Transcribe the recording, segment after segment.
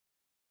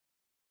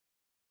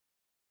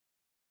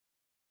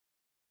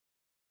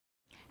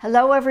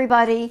Hello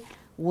everybody,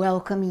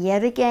 welcome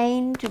yet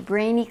again to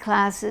Brainy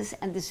Classes,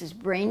 and this is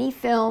Brainy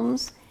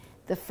Films,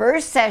 the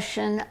first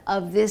session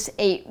of this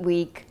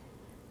 8-week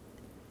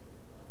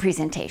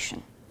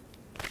presentation.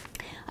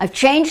 I've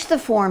changed the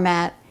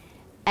format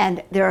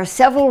and there are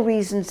several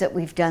reasons that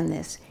we've done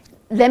this.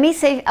 Let me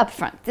say up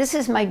front, this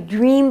is my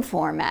dream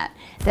format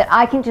that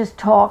I can just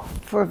talk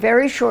for a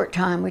very short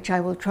time, which I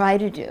will try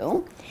to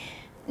do,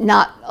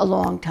 not a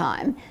long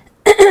time,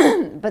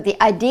 but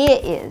the idea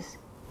is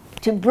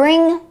to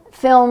bring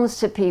films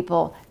to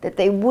people that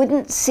they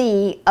wouldn't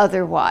see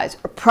otherwise,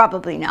 or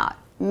probably not,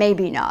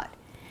 maybe not.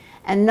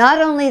 And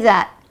not only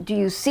that, do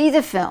you see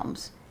the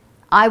films?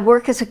 I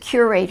work as a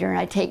curator and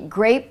I take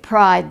great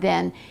pride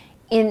then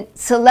in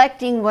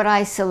selecting what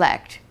I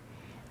select.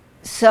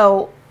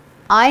 So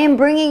I am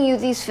bringing you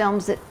these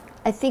films that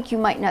I think you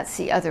might not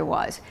see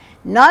otherwise.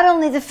 Not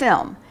only the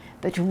film,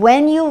 but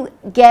when you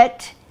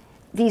get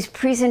these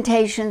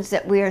presentations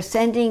that we are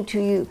sending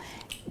to you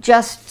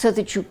just so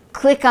that you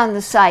click on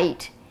the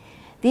site,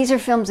 these are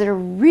films that are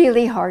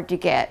really hard to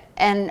get.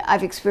 And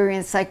I've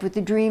experienced, like with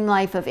The Dream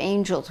Life of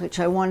Angels, which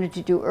I wanted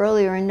to do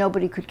earlier and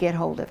nobody could get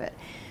hold of it.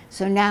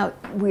 So now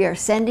we are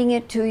sending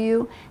it to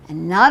you,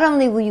 and not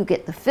only will you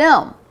get the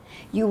film,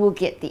 you will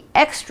get the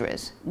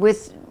extras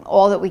with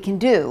all that we can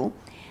do.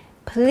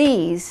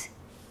 Please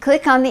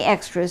click on the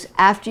extras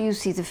after you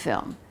see the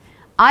film.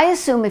 I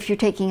assume if you're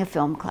taking a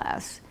film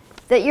class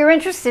that you're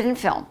interested in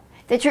film,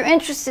 that you're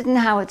interested in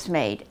how it's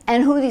made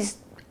and who these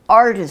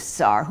artists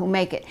are who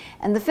make it.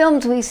 And the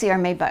films we see are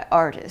made by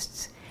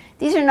artists.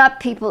 These are not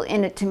people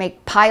in it to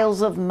make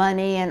piles of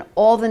money and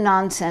all the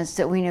nonsense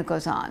that we know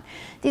goes on.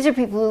 These are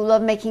people who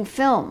love making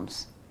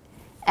films.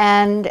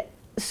 And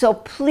so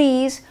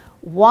please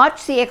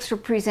watch the extra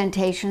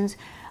presentations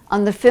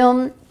on the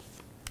film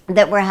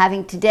that we're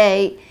having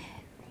today,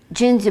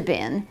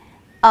 Jindabyne.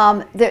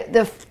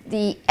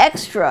 The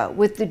extra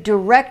with the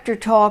director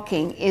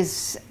talking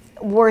is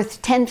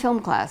worth 10 film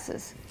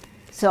classes.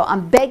 So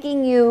I'm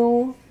begging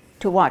you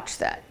to watch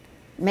that.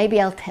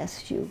 Maybe I'll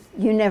test you.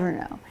 You never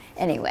know.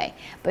 Anyway,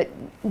 but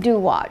do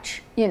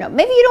watch. You know,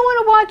 maybe you don't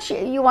want to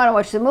watch, you want to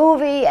watch the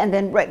movie and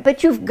then, right,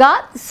 but you've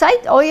got the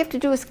site, all you have to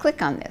do is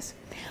click on this.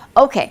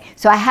 Okay,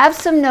 so I have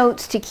some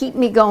notes to keep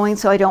me going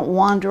so I don't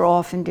wander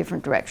off in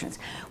different directions.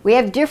 We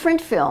have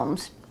different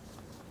films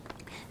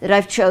that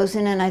I've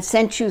chosen and I've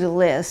sent you the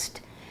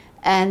list.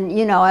 And,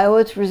 you know, I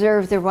always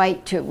reserve the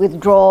right to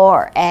withdraw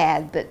or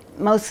add, but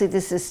mostly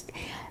this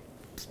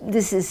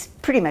is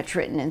pretty much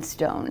written in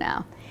stone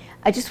now.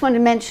 I just want to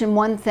mention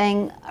one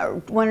thing, or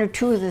one or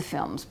two of the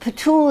films.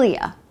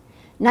 Petulia,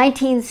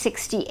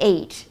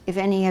 1968, if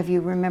any of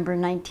you remember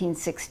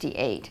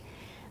 1968.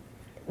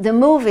 The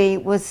movie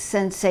was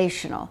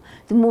sensational.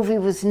 The movie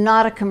was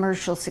not a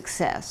commercial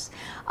success.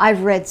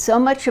 I've read so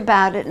much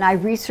about it and I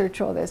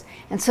researched all this,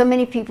 and so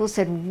many people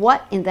said,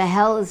 what in the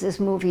hell is this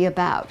movie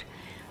about?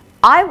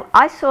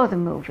 I saw the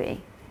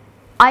movie.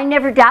 I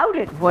never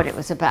doubted what it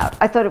was about.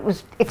 I thought it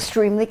was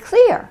extremely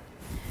clear.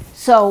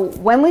 So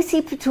when we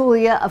see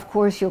Petulia, of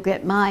course, you'll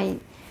get my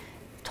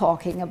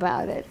talking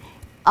about it.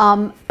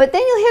 But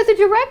then you'll hear the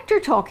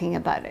director talking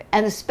about it.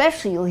 And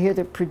especially you'll hear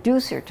the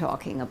producer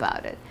talking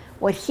about it,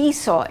 what he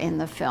saw in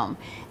the film.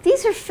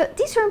 These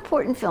are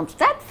important films.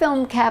 That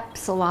film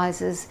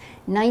capsulizes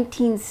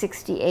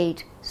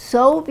 1968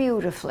 so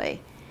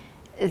beautifully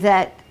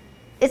that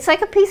it's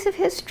like a piece of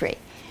history.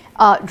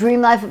 Dream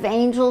Life of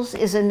Angels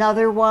is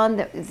another one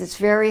that's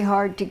very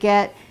hard to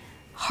get.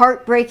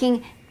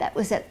 Heartbreaking. That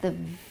was at the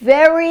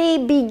very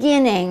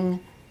beginning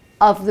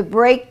of the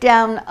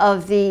breakdown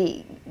of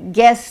the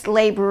guest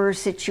laborer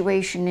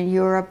situation in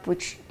Europe,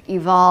 which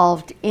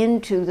evolved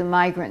into the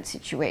migrant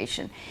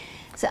situation.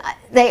 So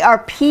they are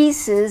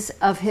pieces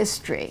of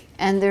history,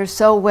 and they're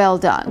so well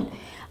done.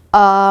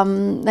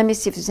 Let me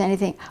see if there's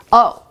anything.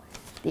 Oh,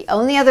 the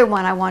only other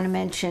one I want to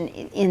mention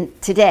in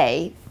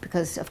today,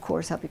 because of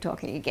course I'll be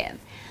talking again,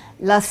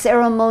 La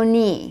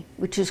Cérémonie,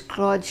 which is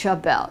Claude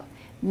Chabrol.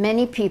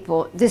 Many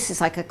people, this is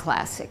like a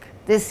classic.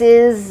 This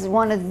is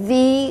one of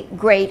the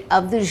great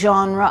of the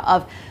genre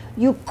of,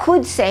 you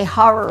could say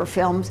horror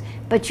films,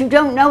 but you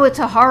don't know it's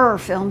a horror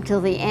film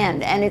till the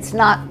end, and it's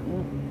not,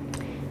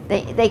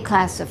 they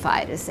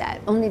classify it as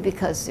that, only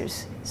because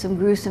there's some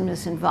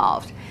gruesomeness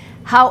involved.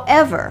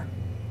 However,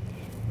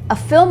 a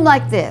film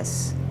like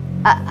this,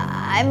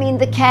 I mean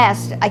the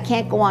cast, I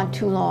can't go on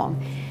too long,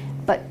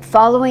 but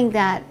following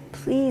that,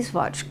 please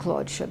watch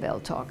Claude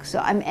Chabrol talk. So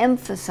I'm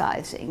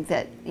emphasizing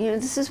that, you know,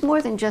 this is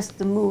more than just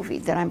the movie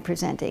that I'm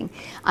presenting.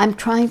 I'm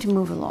trying to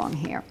move along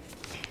here.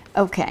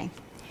 Okay.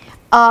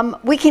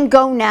 We can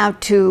go now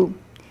to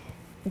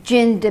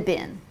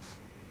Jindabyne.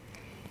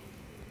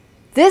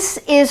 This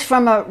is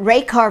from a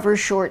Ray Carver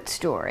short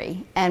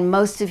story, and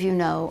most of you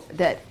know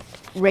that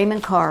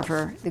Raymond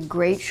Carver, the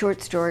great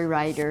short story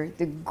writer,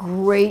 the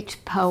great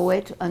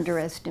poet,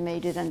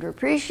 underestimated,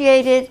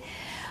 underappreciated,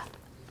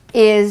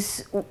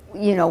 is,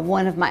 you know,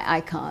 one of my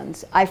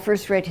icons. I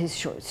first read his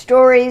short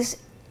stories.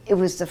 It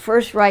was the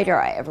first writer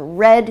I ever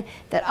read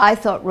that I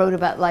thought wrote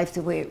about life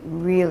the way it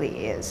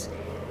really is.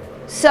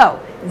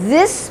 So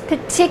this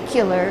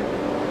particular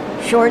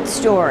short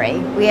story,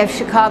 we have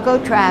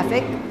Chicago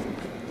traffic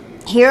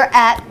here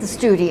at the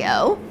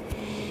studio.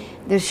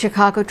 There's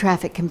Chicago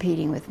traffic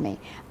competing with me.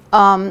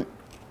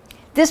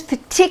 This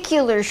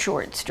particular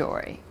short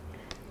story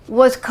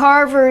was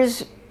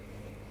Carver's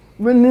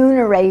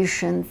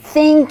remuneration,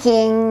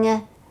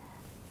 thinking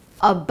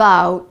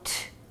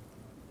about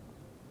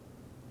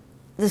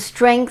the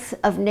strength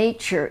of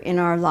nature in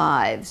our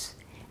lives,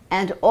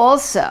 and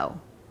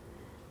also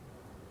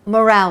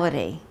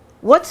morality.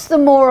 What's the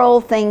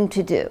moral thing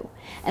to do?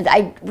 And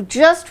I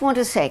just want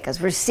to say,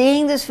 because we're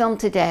seeing this film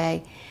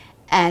today,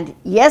 and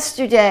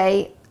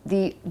yesterday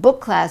the book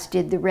class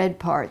did the red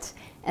parts,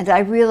 and I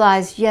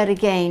realized yet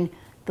again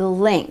the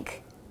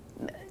link.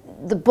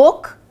 The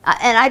book,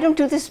 and I don't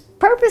do this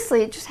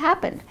purposely, it just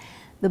happened.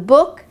 The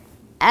book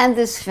and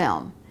this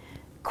film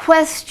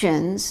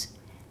questions,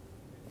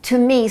 to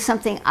me,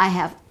 something I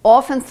have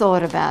often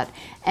thought about,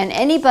 and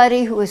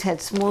anybody who has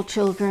had small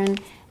children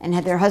and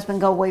had their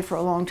husband go away for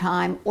a long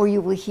time, or you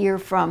will hear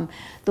from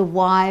the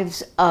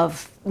wives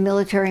of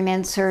military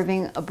men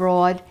serving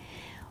abroad,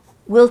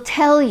 will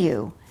tell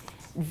you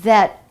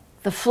that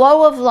the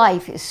flow of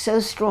life is so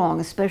strong,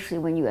 especially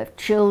when you have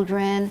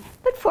children,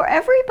 but for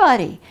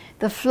everybody.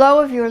 The flow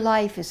of your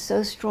life is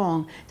so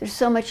strong. There's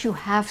so much you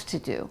have to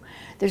do.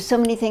 There's so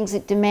many things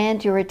that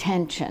demand your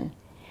attention,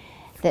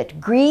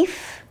 that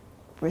grief,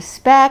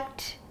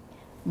 respect,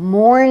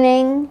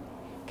 mourning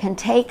can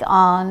take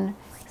on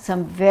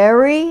some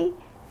very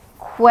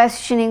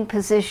questioning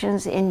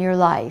positions in your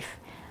life.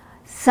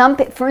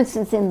 For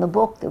instance, in the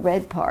book, The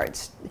Red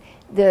Parts,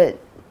 that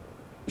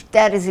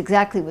is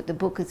exactly what the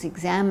book is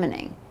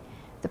examining.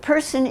 The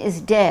person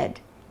is dead,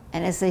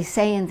 and as they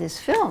say in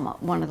this film,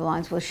 one of the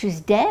lines, well, she's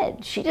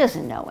dead. She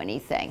doesn't know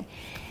anything.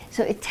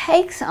 So it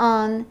takes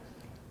on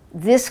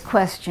this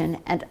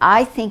question, and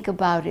I think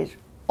about it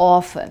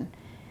often.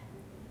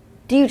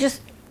 Do you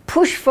just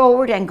push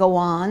forward and go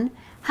on?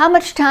 How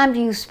much time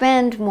do you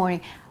spend mourning?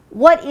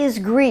 What is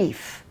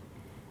grief?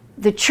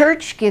 The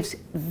church gives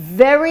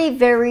very,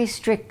 very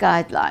strict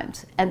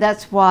guidelines, and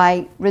that's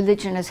why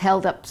religion has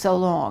held up so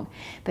long.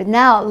 But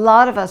now a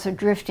lot of us are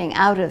drifting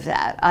out of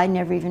that. I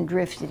never even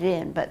drifted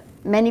in, but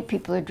many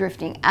people are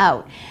drifting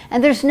out.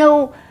 And there's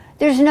no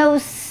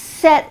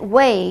set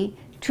way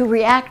to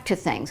react to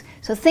things.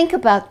 So think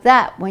about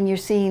that when you're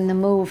seeing the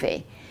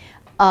movie.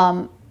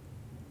 I,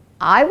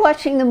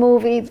 watching the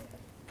movie,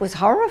 was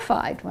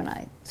horrified when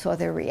I saw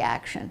their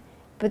reaction,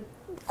 but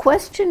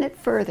question it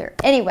further.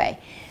 Anyway,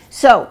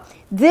 so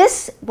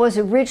this was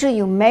originally,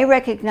 you may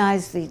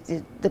recognize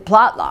the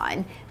plot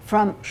line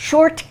from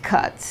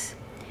Shortcuts,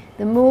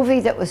 the movie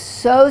that was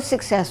so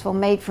successful,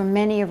 made from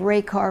many of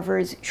Ray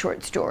Carver's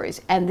short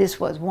stories, and this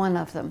was one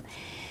of them.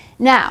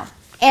 Now,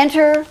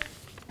 enter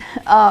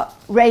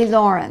Ray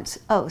Lawrence.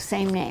 Oh,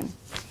 same name.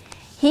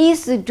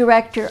 He's the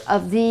director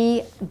of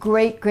the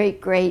great,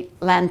 great, great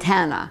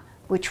Lantana,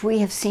 which we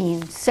have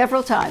seen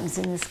several times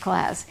in this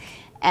class,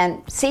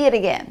 and see it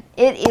again.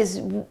 It is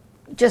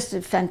just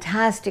a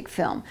fantastic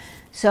film.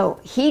 So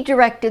he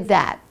directed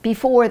that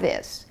before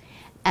this,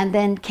 and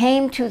then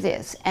came to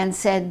this and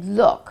said,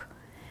 look,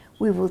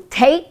 we will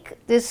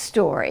take this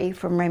story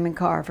from Raymond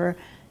Carver,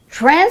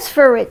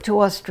 transfer it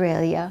to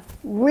Australia,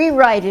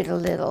 rewrite it a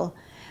little,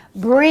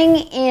 bring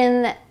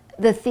in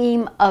the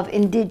theme of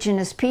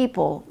indigenous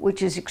people,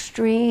 which is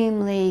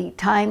extremely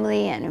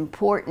timely and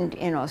important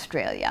in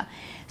Australia.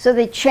 So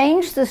they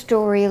changed the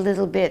story a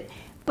little bit,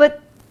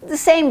 but the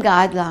same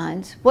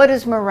guidelines. What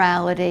is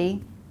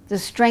morality? The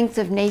strength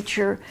of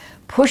nature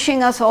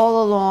pushing us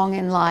all along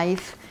in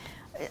life.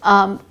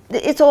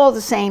 It's all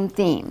the same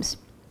themes.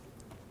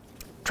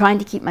 Trying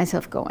to keep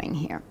myself going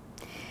here.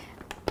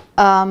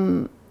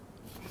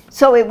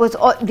 So it was,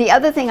 the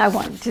other thing I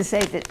wanted to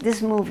say, that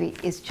this movie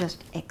is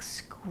just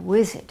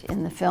exquisite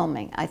in the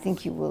filming. I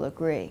think you will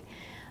agree.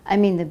 I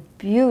mean, the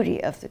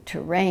beauty of the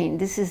terrain.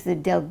 This is the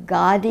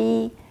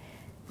Delgadi,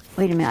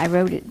 wait a minute, I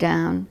wrote it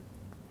down.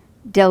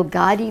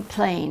 Delgadi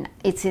Plain.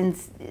 It's in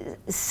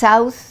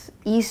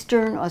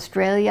southeastern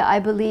Australia, I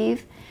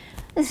believe.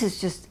 This is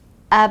just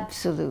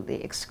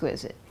absolutely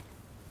exquisite.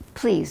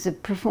 Please, the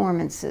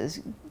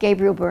performances.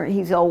 Gabriel Byrne,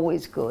 he's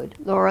always good.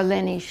 Laura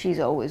Linney, she's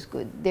always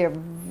good. They're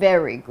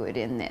very good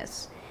in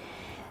this.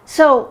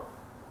 So,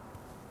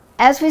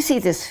 as we see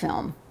this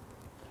film,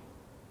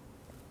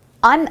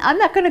 I'm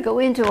not going to go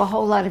into a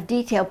whole lot of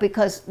detail,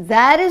 because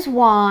that is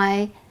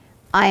why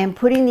I am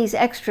putting these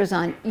extras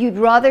on. You'd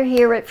rather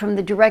hear it from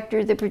the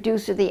director, the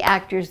producer, the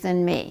actors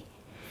than me.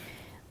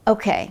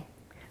 Okay,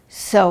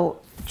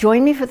 so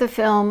join me for the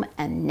film,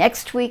 and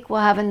next week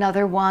we'll have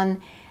another one.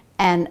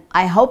 And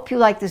I hope you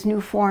like this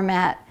new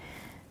format.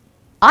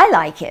 I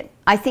like it.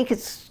 I think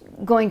it's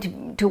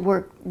going to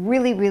work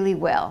really, really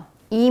well.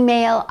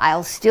 Email,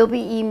 I'll still be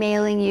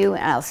emailing you,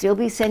 and I'll still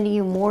be sending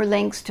you more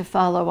links to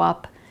follow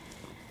up.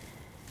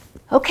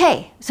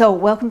 Okay, so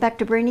welcome back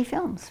to Brainy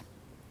Films.